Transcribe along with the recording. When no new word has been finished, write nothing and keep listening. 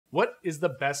What is the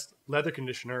best leather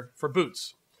conditioner for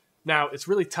boots? Now, it's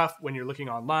really tough when you're looking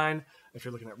online, if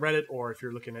you're looking at Reddit or if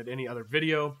you're looking at any other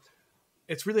video.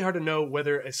 It's really hard to know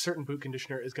whether a certain boot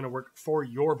conditioner is going to work for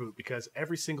your boot because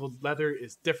every single leather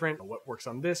is different. What works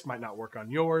on this might not work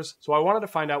on yours. So I wanted to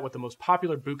find out what the most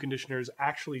popular boot conditioners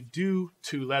actually do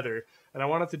to leather, and I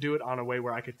wanted to do it on a way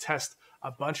where I could test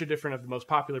a bunch of different of the most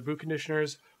popular boot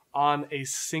conditioners on a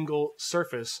single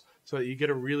surface so that you get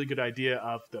a really good idea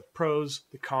of the pros,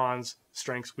 the cons,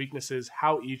 strengths, weaknesses,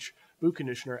 how each boot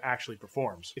conditioner actually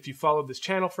performs. If you followed this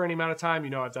channel for any amount of time, you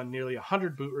know I've done nearly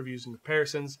 100 boot reviews and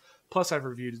comparisons, plus I've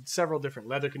reviewed several different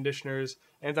leather conditioners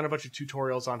and done a bunch of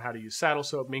tutorials on how to use saddle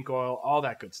soap, mink oil, all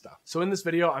that good stuff. So in this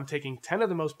video, I'm taking 10 of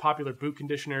the most popular boot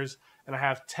conditioners, and I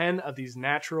have 10 of these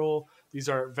natural, these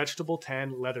are vegetable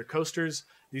tan leather coasters.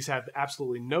 These have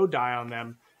absolutely no dye on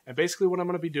them, and basically what I'm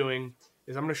going to be doing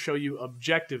is I'm going to show you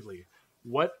objectively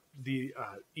what the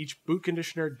each boot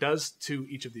conditioner does to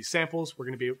each of these samples. We're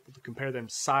going to be able to compare them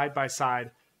side by side,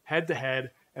 head to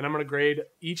head, and I'm going to grade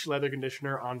each leather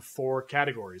conditioner on 4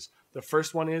 categories. The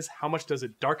first one is how much does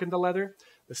it darken the leather?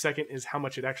 The second is how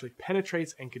much it actually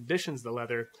penetrates and conditions the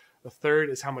leather. The third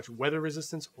is how much weather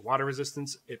resistance or water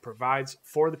resistance it provides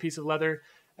for the piece of leather.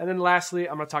 And then lastly,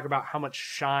 I'm going to talk about how much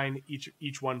shine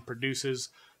each one produces.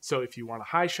 So if you want a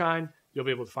high shine, you'll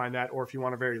be able to find that, or if you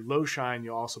want a very low shine,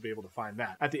 you'll also be able to find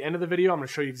that. At the end of the video, I'm going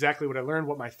to show you exactly what I learned,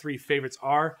 what my 3 favorites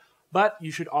are, but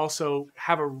you should also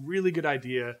have a really good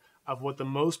idea of what the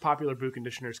most popular boot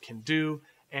conditioners can do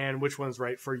and which one's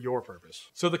right for your purpose.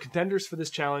 So the contenders for this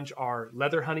challenge are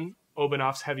Leather Honey,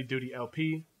 Obenaufs Heavy Duty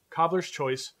LP, Cobbler's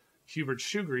Choice, Hubert's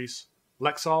Shoe Grease,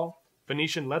 Lexol,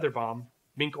 Venetian Leather Balm,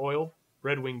 Mink Oil,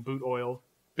 Red Wing Boot Oil,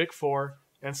 Bic 4,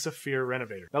 and Saphir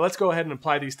Renovator. Now let's go ahead and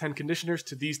apply these 10 conditioners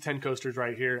to these 10 coasters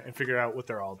right here and figure out what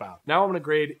they're all about. Now I'm going to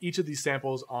grade each of these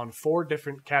samples on 4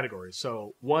 different categories.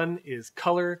 So 1 is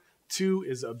color, 2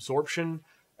 is absorption,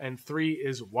 and 3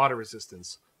 is water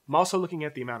resistance. I'm also looking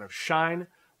at the amount of shine,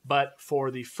 but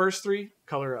for the first 3,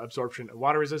 color, absorption, and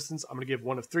water resistance, I'm going to give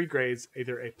one of 3 grades,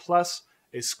 either a plus,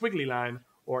 a squiggly line,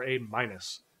 or a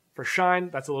minus. For shine,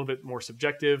 that's a little bit more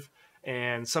subjective,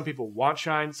 and some people want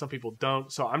shine, some people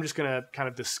don't. So I'm just going to kind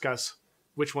of discuss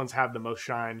which ones have the most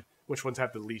shine, which ones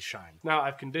have the least shine. Now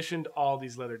I've conditioned all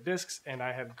these leather discs and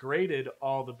I have graded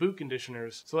all the boot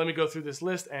conditioners. So let me go through this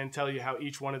list and tell you how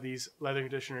each one of these leather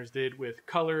conditioners did with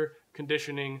color,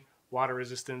 conditioning, water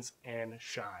resistance, and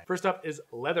shine. First up is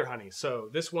Leather Honey. So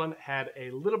this one had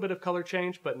a little bit of color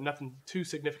change, but nothing too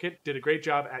significant. Did a great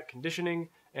job at conditioning,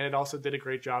 and it also did a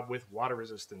great job with water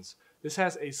resistance. This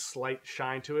has a slight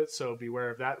shine to it, so beware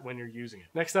of that when you're using it.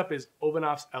 Next up is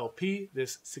Obenaufs LP.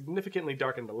 This significantly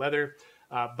darkened the leather,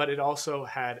 but it also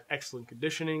had excellent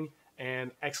conditioning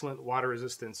and excellent water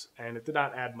resistance, and it did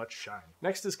not add much shine.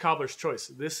 Next is Cobbler's Choice.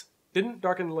 This didn't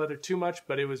darken the leather too much,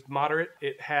 but it was moderate.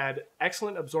 It had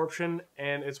excellent absorption,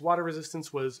 and its water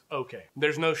resistance was okay.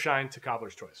 There's no shine to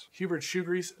Cobbler's Choice. Hubert's Shoe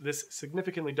Grease. This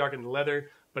significantly darkened the leather,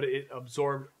 but it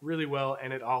absorbed really well,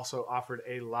 and it also offered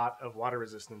a lot of water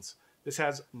resistance. This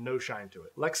has no shine to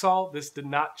it. Lexol. This did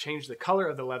not change the color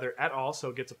of the leather at all,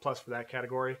 so it gets a plus for that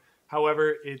category.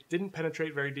 However, it didn't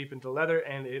penetrate very deep into leather,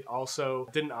 and it also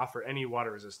didn't offer any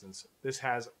water resistance. This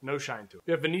has no shine to it.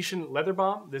 We have Venetian Leather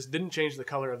Balm. This didn't change the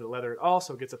color of the leather at all,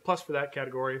 so it gets a plus for that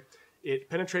category. It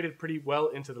penetrated pretty well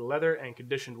into the leather and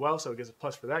conditioned well, so it gets a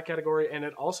plus for that category, and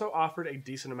it also offered a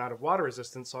decent amount of water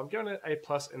resistance, so I'm giving it a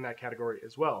plus in that category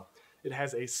as well. It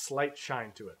has a slight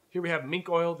shine to it. Here we have Mink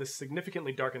Oil. This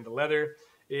significantly darkened the leather.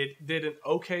 It did an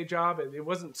okay job. It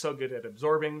wasn't so good at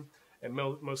absorbing. It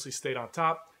mostly stayed on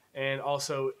top. And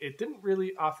also, it didn't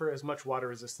really offer as much water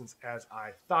resistance as I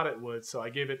thought it would, so I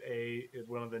gave it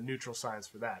one of the neutral signs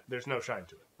for that. There's no shine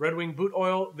to it. Red Wing Boot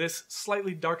Oil. This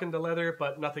slightly darkened the leather,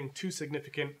 but nothing too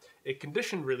significant. It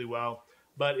conditioned really well,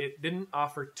 but it didn't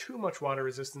offer too much water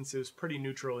resistance. It was pretty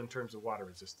neutral in terms of water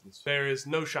resistance. There is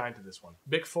no shine to this one.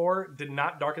 Bic 4 did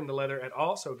not darken the leather at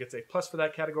all, so it gets a plus for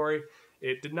that category.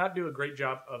 It did not do a great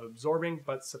job of absorbing,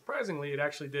 but surprisingly, it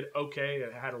actually did okay.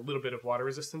 It had a little bit of water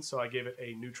resistance, so I gave it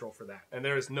a neutral for that. And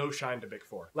there is no shine to Bic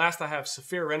 4. Last, I have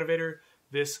Saphir Renovator.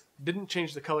 This didn't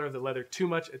change the color of the leather too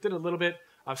much. It did a little bit.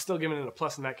 I'm still giving it a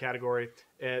plus in that category.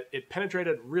 It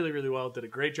penetrated really, really well. Did a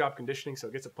great job conditioning, so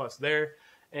it gets a plus there.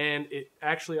 And it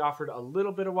actually offered a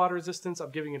little bit of water resistance. I'm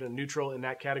giving it a neutral in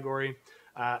that category.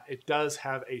 It does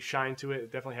have a shine to it.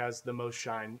 It definitely has the most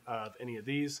shine of any of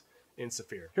these in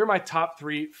Saphir. Here are my top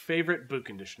 3 favorite boot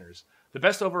conditioners. The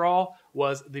best overall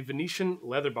was the Venetian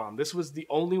Leather Balm. This was the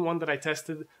only one that I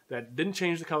tested that didn't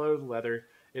change the color of the leather.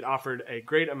 It offered a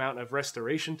great amount of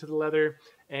restoration to the leather,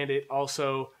 and it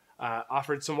also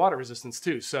offered some water resistance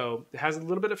too. So it has a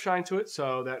little bit of shine to it,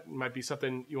 so that might be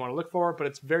something you want to look for, but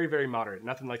it's very, very moderate.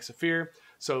 Nothing like Saphir.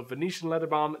 So Venetian leather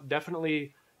balm,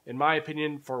 definitely, in my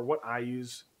opinion, for what I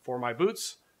use for my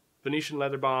boots, Venetian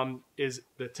leather balm is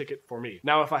the ticket for me.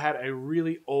 Now, if I had a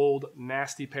really old,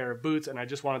 nasty pair of boots and I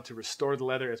just wanted to restore the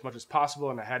leather as much as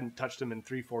possible and I hadn't touched them in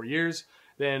 3-4 years,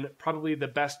 then probably the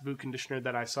best boot conditioner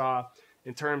that I saw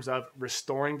in terms of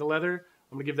restoring the leather,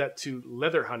 I'm gonna give that to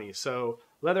Leather Honey. So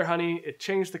Leather Honey, it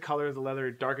changed the color of the leather,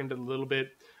 it darkened it a little bit.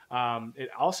 It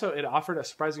offered a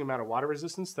surprising amount of water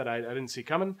resistance that I didn't see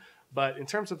coming. But in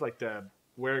terms of like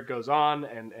where it goes on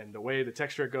and the way the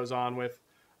texture it goes on with,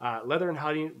 Leather and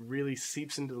Honey really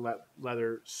seeps into the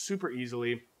leather super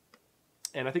easily.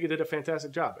 And I think it did a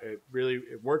fantastic job.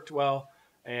 It worked well.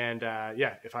 And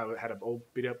yeah, if I had an old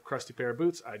beat up crusty pair of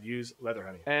boots, I'd use Leather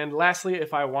Honey. And lastly,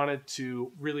 if I wanted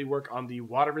to really work on the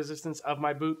water resistance of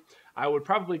my boot, I would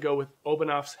probably go with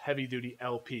Obenaufs Heavy Duty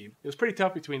LP. It was pretty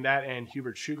tough between that and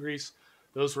Hubert Shoe Grease.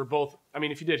 Those were both, I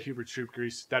mean, if you did Hubert Shoe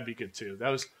Grease, that'd be good too. That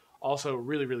was also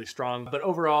really, really strong. But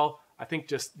overall, I think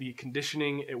just the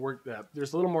conditioning, it worked.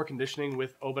 There's a little more conditioning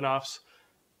with Obenaufs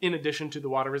in addition to the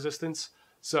water resistance.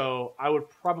 So I would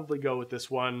probably go with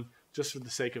this one just for the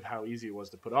sake of how easy it was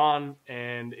to put on.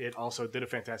 And it also did a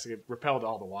fantastic, it repelled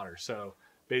all the water. So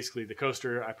basically the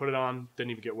coaster, I put it on,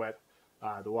 didn't even get wet.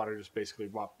 The water just basically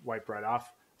wiped right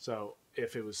off. So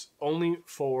if it was only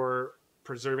for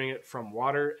preserving it from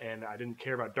water and I didn't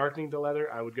care about darkening the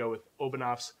leather, I would go with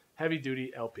Obenaufs Heavy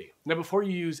Duty LP. Now, before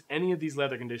you use any of these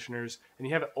leather conditioners and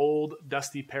you have an old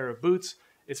dusty pair of boots,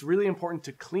 it's really important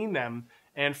to clean them.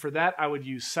 And for that, I would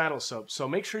use saddle soap. So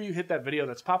make sure you hit that video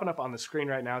that's popping up on the screen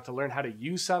right now to learn how to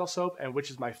use saddle soap and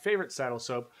which is my favorite saddle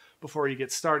soap before you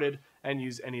get started and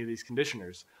use any of these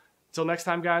conditioners. Until next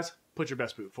time, guys, put your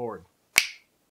best boot forward.